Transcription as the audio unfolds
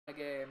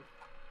game.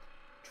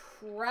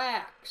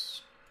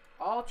 Tracks.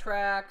 All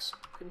tracks.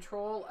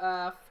 Control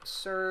F.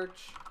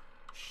 Search.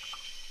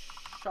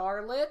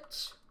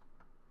 Charlotte.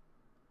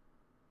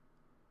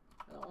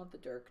 I don't want the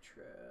Dirk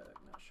track.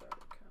 Not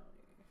Charlotte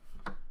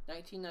County.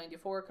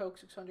 1994 Coke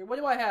 600. What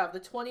do I have? The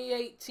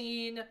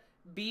 2018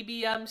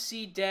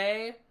 BBMC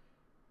Day.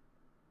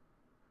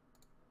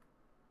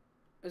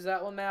 Is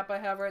that what map I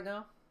have right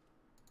now?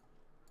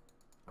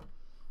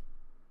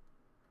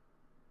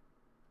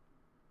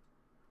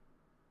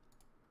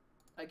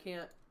 I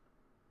can't.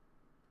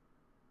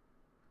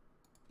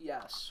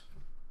 Yes.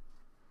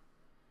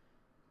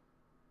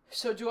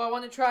 So do I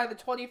want to try the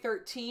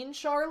 2013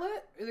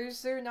 Charlotte?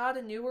 Is there not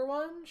a newer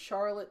one?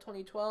 Charlotte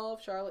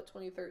 2012, Charlotte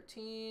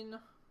 2013,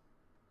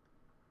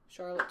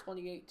 Charlotte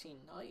 2018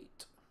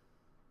 Night.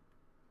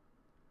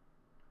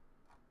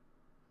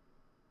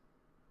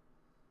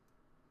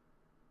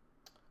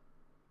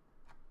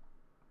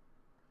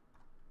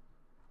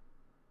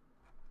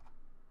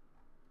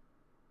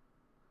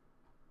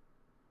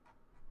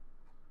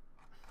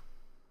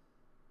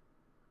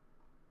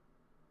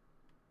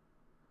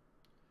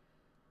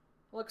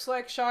 Looks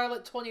like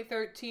Charlotte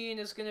 2013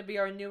 is going to be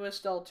our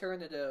newest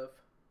alternative.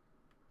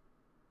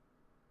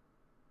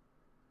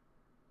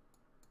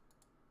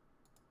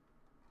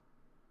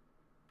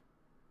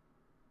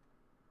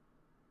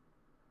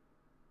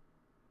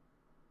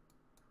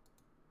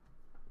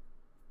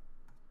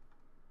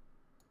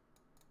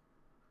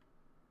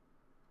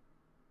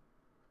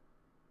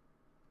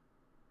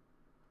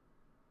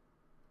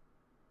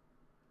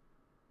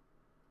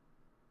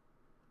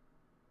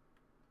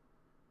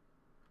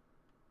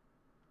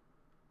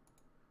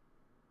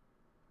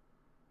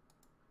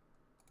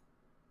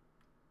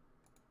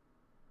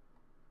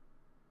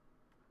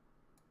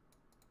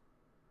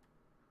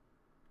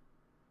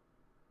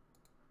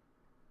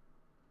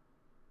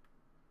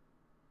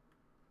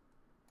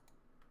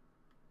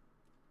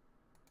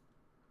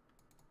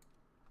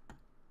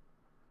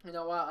 You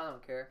know what? I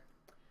don't care.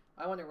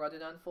 I want to run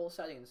it on full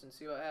settings and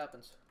see what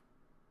happens.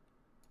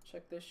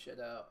 Check this shit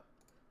out.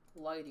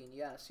 Lighting,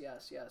 yes,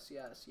 yes, yes,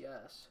 yes,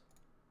 yes.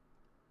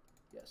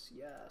 Yes,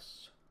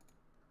 yes.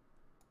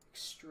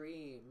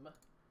 Extreme.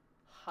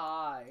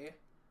 High.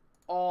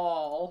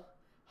 All.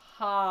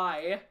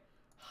 High.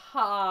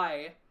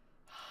 High.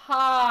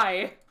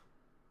 High.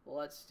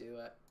 Let's do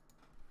it.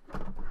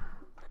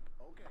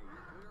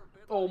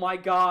 Oh my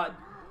god.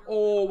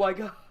 Oh my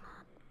god.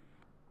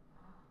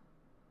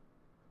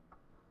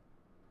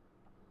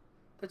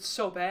 That's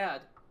so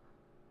bad.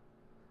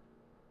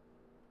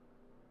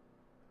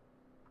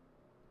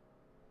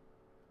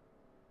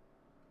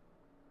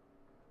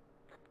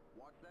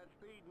 Watch that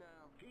speed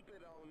now. Keep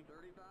it on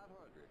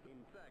 3,500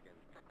 in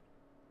seconds.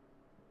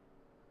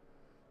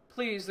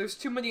 Please, there's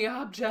too many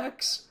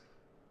objects.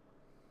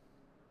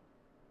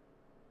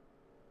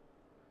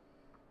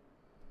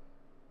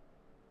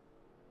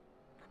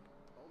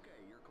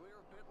 Okay, you're clear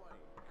of pit lane.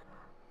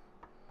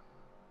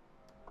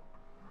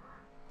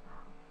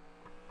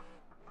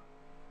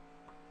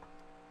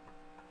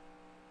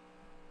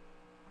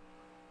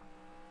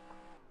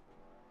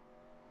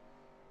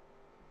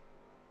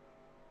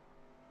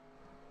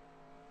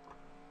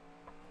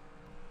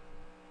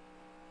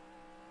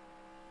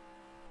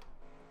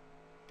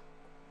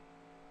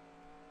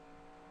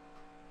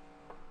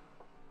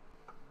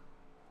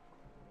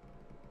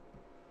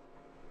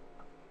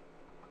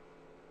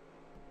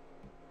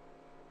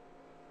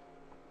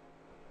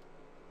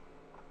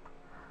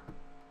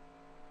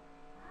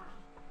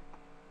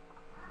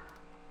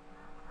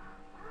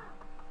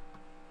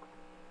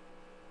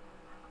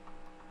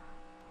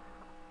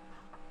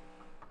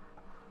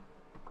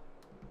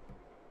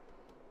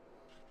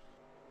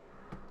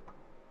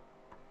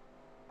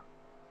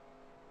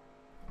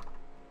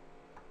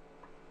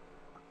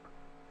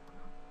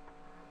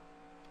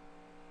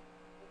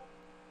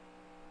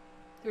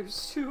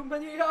 There's too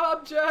many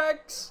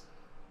objects!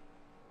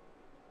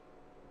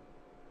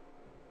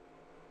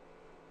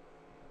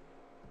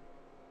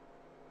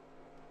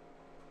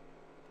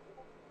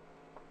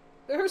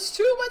 There's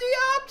too many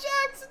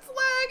objects! It's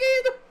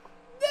lagging!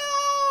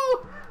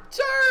 No!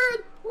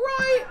 Turn!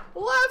 Right!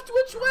 Left!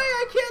 Which way?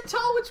 I can't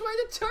tell which way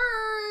to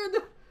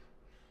turn!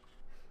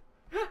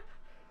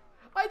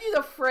 I need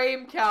a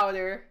frame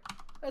counter.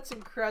 That's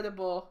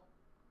incredible.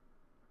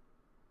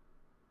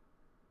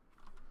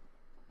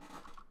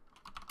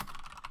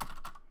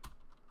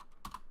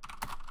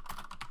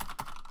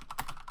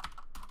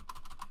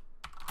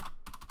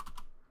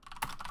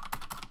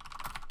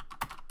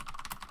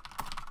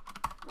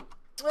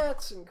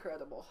 That's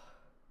incredible.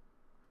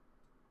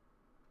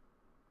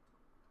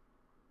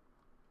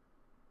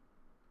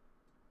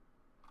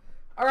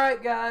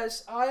 Alright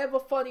guys, I have a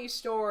funny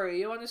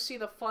story. You want to see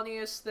the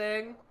funniest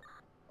thing?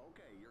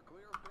 Okay, you're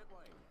clear of pit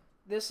lane.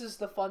 This is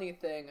the funny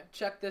thing.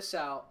 Check this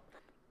out.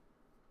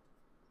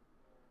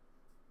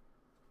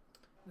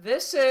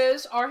 This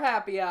is our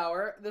happy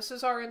hour. This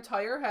is our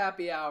entire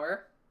happy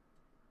hour.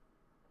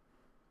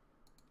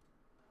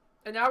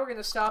 And now we're going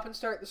to stop and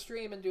start the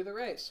stream and do the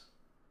race.